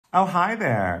Oh, hi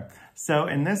there. So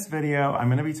in this video, I'm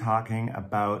going to be talking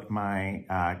about my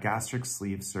gastric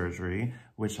sleeve surgery,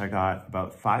 which I got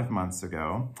about 5 months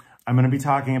ago. I'm going to be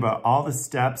talking about all the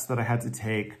steps that I had to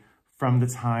take from the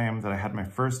time that I had my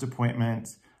first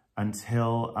appointment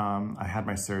until I had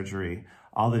my surgery.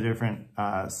 All the different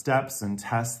steps and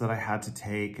tests that I had to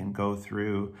take and go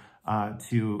through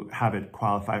to have it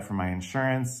qualify for my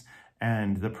insurance,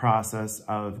 and the process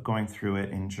of going through it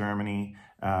in Germany,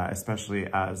 especially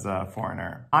as a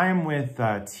foreigner. I am with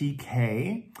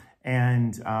TK,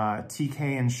 and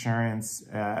TK Insurance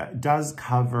does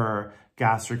cover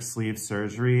gastric sleeve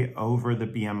surgery over the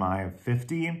BMI of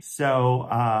 50. So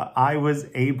I was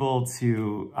able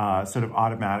to sort of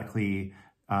automatically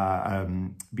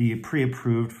be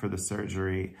pre-approved for the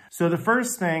surgery. So the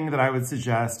first thing that I would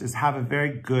suggest is have a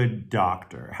very good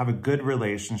doctor, have a good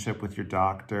relationship with your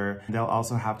doctor. They'll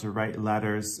also have to write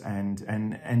letters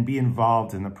and be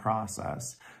involved in the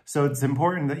process. So it's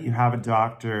important that you have a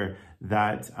doctor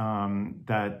that,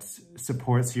 that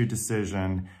supports your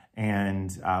decision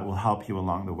and will help you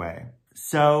along the way.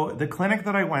 So the clinic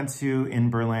that I went to in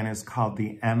Berlin is called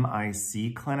the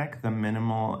MIC clinic, the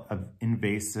Minimal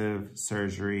Invasive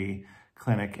Surgery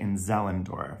Clinic in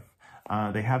Zellendorf.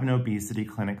 They have an obesity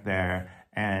clinic there,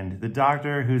 and the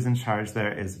doctor who's in charge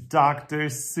there is Dr.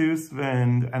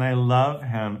 Susswind, and I love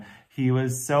him. He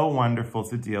was so wonderful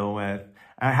to deal with.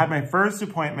 I had my first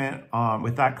appointment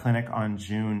with that clinic on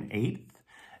June 8th.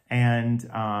 And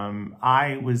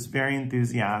I was very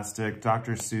enthusiastic.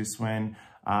 Dr. Susswind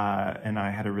and I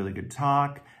had a really good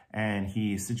talk, and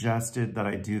he suggested that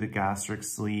I do the gastric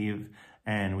sleeve,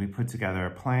 and we put together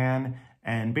a plan.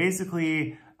 And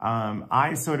basically,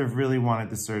 I sort of really wanted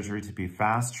the surgery to be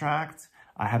fast-tracked.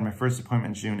 I had my first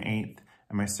appointment June 8th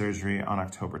and my surgery on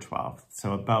October 12th,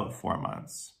 so about 4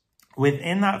 months.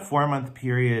 Within that 4-month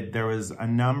period, there was a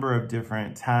number of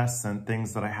different tests and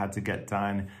things that I had to get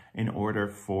done in order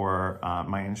for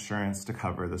my insurance to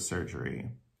cover the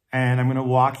surgery. And I'm going to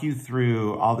walk you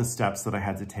through all the steps that I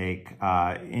had to take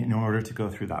in order to go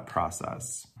through that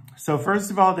process. So first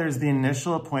of all, there's the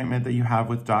initial appointment that you have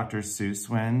with Dr.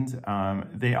 Susswind.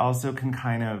 They also can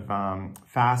kind of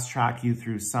fast track you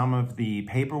through some of the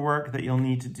paperwork that you'll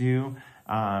need to do.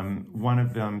 One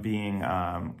of them being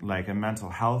like a mental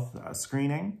health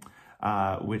screening,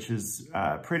 which is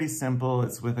pretty simple.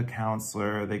 It's with a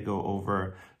counselor. They go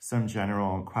over some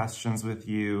general questions with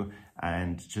you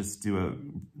and just do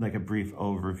a brief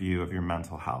overview of your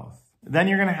mental health. Then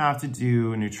you're going to have to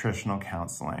do nutritional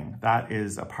counseling. That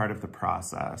is a part of the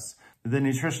process. The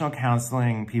nutritional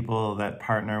counseling people that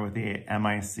partner with the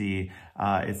MIC,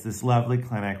 it's this lovely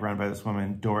clinic run by this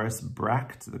woman, Doris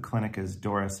Brecht. The clinic is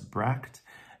Doris Brecht.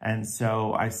 And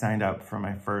so I signed up for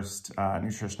my first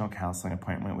nutritional counseling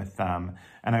appointment with them.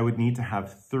 And I would need to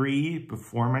have 3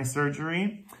 before my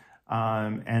surgery.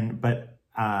 But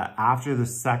after the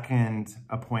second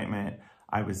appointment,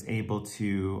 I was able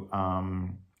to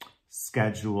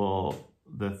schedule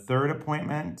the 3rd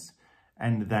appointment.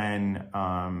 And then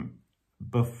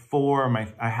before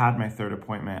I had my 3rd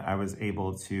appointment, I was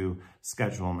able to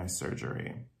schedule my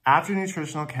surgery. After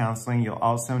nutritional counseling, you'll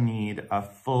also need a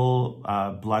full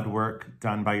blood work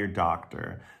done by your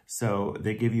doctor. So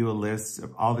they give you a list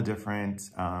of all the different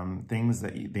things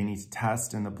that they need to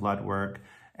test in the blood work,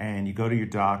 and you go to your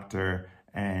doctor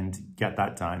and get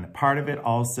that done. Part of it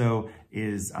also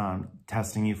is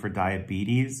testing you for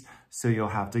diabetes. So you'll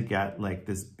have to get like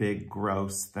this big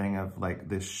gross thing of like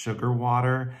this sugar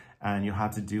water, and you'll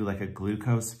have to do like a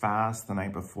glucose fast the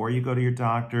night before you go to your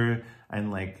doctor.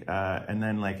 And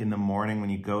then like in the morning when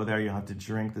you go there, you'll have to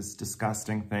drink this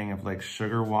disgusting thing of like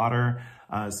sugar water.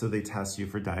 So they test you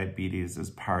for diabetes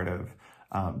as part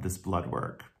of this blood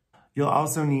work. You'll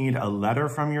also need a letter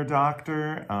from your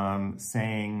doctor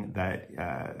saying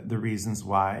that the reasons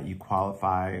why you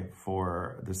qualify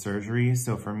for the surgery.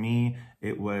 So for me,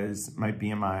 it was my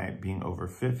BMI being over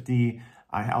 50.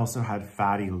 I also had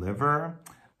fatty liver,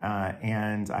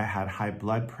 and I had high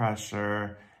blood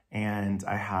pressure, and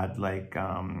I had like,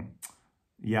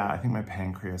 I think my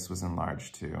pancreas was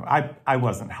enlarged too. I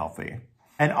wasn't healthy.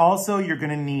 And also you're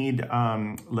gonna need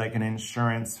like an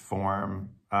insurance form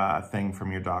thing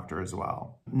from your doctor as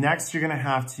well. Next, you're gonna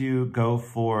have to go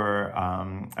for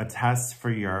a test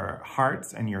for your heart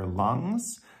and your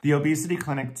lungs. The obesity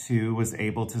clinic too was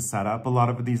able to set up a lot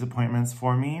of these appointments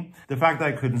for me. The fact that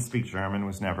I couldn't speak German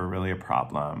was never really a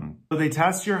problem. So they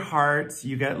test your heart,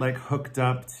 you get like hooked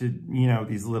up to,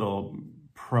 these little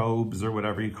probes or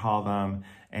whatever you call them,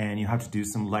 and you have to do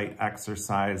some light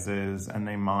exercises, and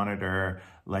they monitor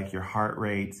like your heart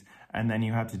rate. And then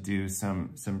you have to do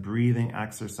some breathing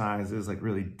exercises, like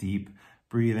really deep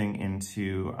breathing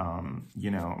into,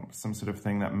 you know, some sort of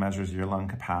thing that measures your lung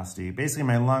capacity. Basically,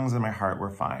 my lungs and my heart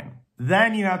were fine.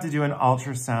 Then you have to do an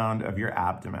ultrasound of your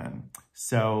abdomen.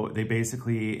 So they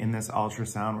basically, in this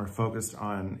ultrasound, were focused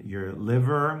on your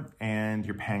liver and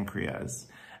your pancreas.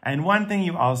 And one thing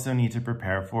you also need to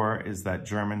prepare for is that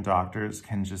German doctors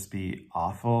can just be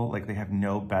awful. Like, they have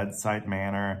no bedside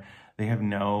manner. They have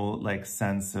no like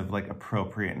sense of like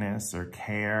appropriateness or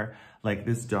care. Like,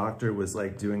 this doctor was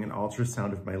like doing an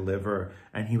ultrasound of my liver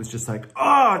and he was just like,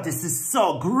 oh, this is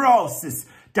so gross.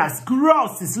 That's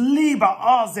gross. This liver.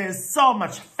 Oh, there's so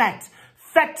much fat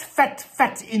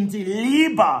in the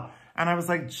liver. And I was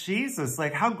like, Jesus,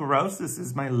 like, how gross this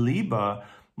is my liver.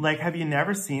 Like, have you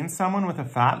never seen someone with a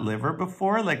fat liver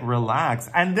before? Like, relax.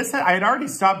 And I had already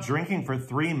stopped drinking for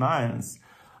 3 months.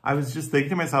 I was just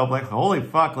thinking to myself, like, holy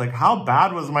fuck, like, how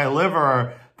bad was my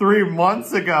liver 3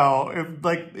 months ago?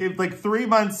 If 3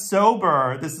 months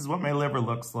sober, this is what my liver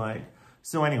looks like.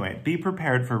 So anyway, be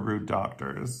prepared for rude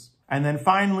doctors. And then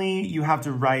finally, you have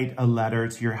to write a letter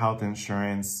to your health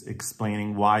insurance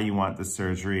explaining why you want the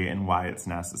surgery and why it's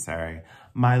necessary.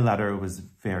 My letter was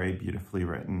very beautifully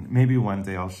written. Maybe one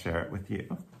day I'll share it with you.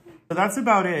 So that's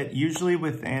about it. Usually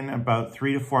within about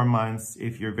 3 to 4 months,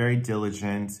 if you're very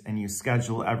diligent and you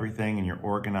schedule everything and you're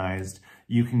organized,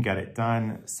 you can get it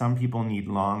done. Some people need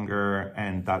longer,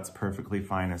 and that's perfectly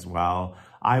fine as well.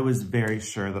 I was very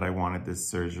sure that I wanted this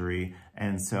surgery,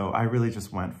 and so I really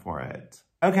just went for it.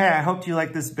 Okay, I hope you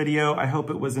liked this video. I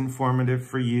hope it was informative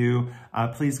for you.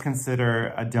 Please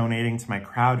consider donating to my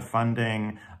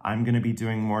crowdfunding. I'm gonna be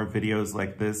doing more videos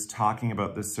like this, talking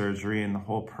about the surgery and the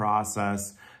whole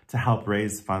process to help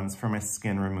raise funds for my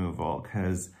skin removal,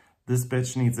 because this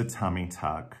bitch needs a tummy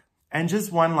tuck. And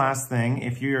just one last thing,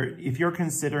 if you're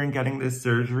considering getting this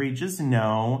surgery, just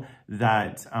know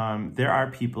that there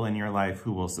are people in your life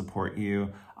who will support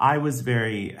you. I was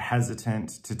very hesitant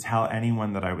to tell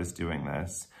anyone that I was doing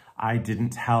this. I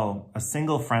didn't tell a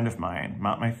single friend of mine,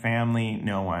 not my family,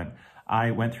 no one.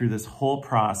 I went through this whole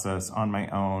process on my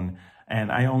own,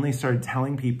 and I only started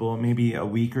telling people maybe a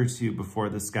week or two before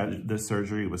the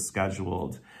surgery was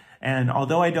scheduled. And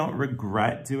although I don't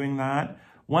regret doing that,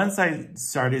 once I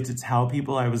started to tell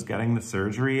people I was getting the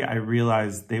surgery, I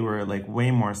realized they were like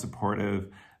way more supportive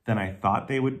than I thought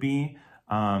they would be.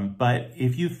 But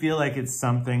if you feel like it's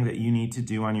something that you need to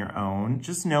do on your own,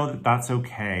 just know that that's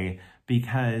okay,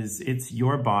 because it's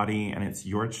your body and it's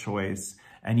your choice,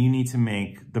 and you need to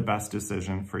make the best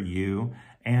decision for you.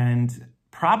 And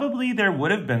probably there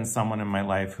would have been someone in my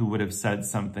life who would have said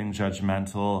something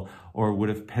judgmental or would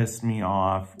have pissed me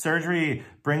off. Surgery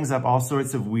brings up all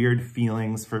sorts of weird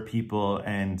feelings for people,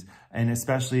 and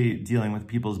especially dealing with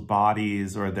people's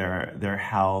bodies or their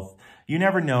health. You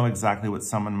never know exactly what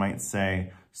someone might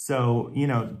say. So, you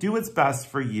know, do what's best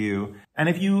for you. And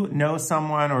if you know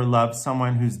someone or love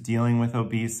someone who's dealing with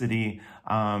obesity,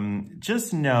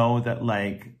 just know that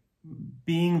like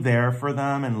being there for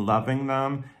them and loving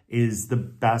them is the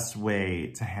best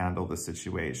way to handle the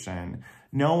situation.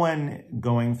 No one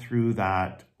going through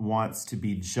that wants to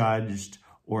be judged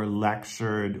or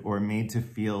lectured or made to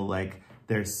feel like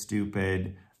they're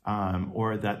stupid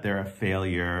or that they're a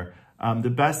failure. The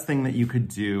best thing that you could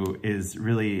do is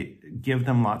really give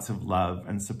them lots of love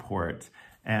and support,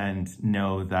 and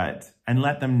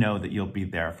let them know that you'll be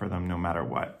there for them no matter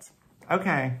what.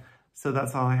 Okay, so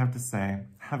that's all I have to say.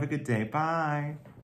 Have a good day. Bye.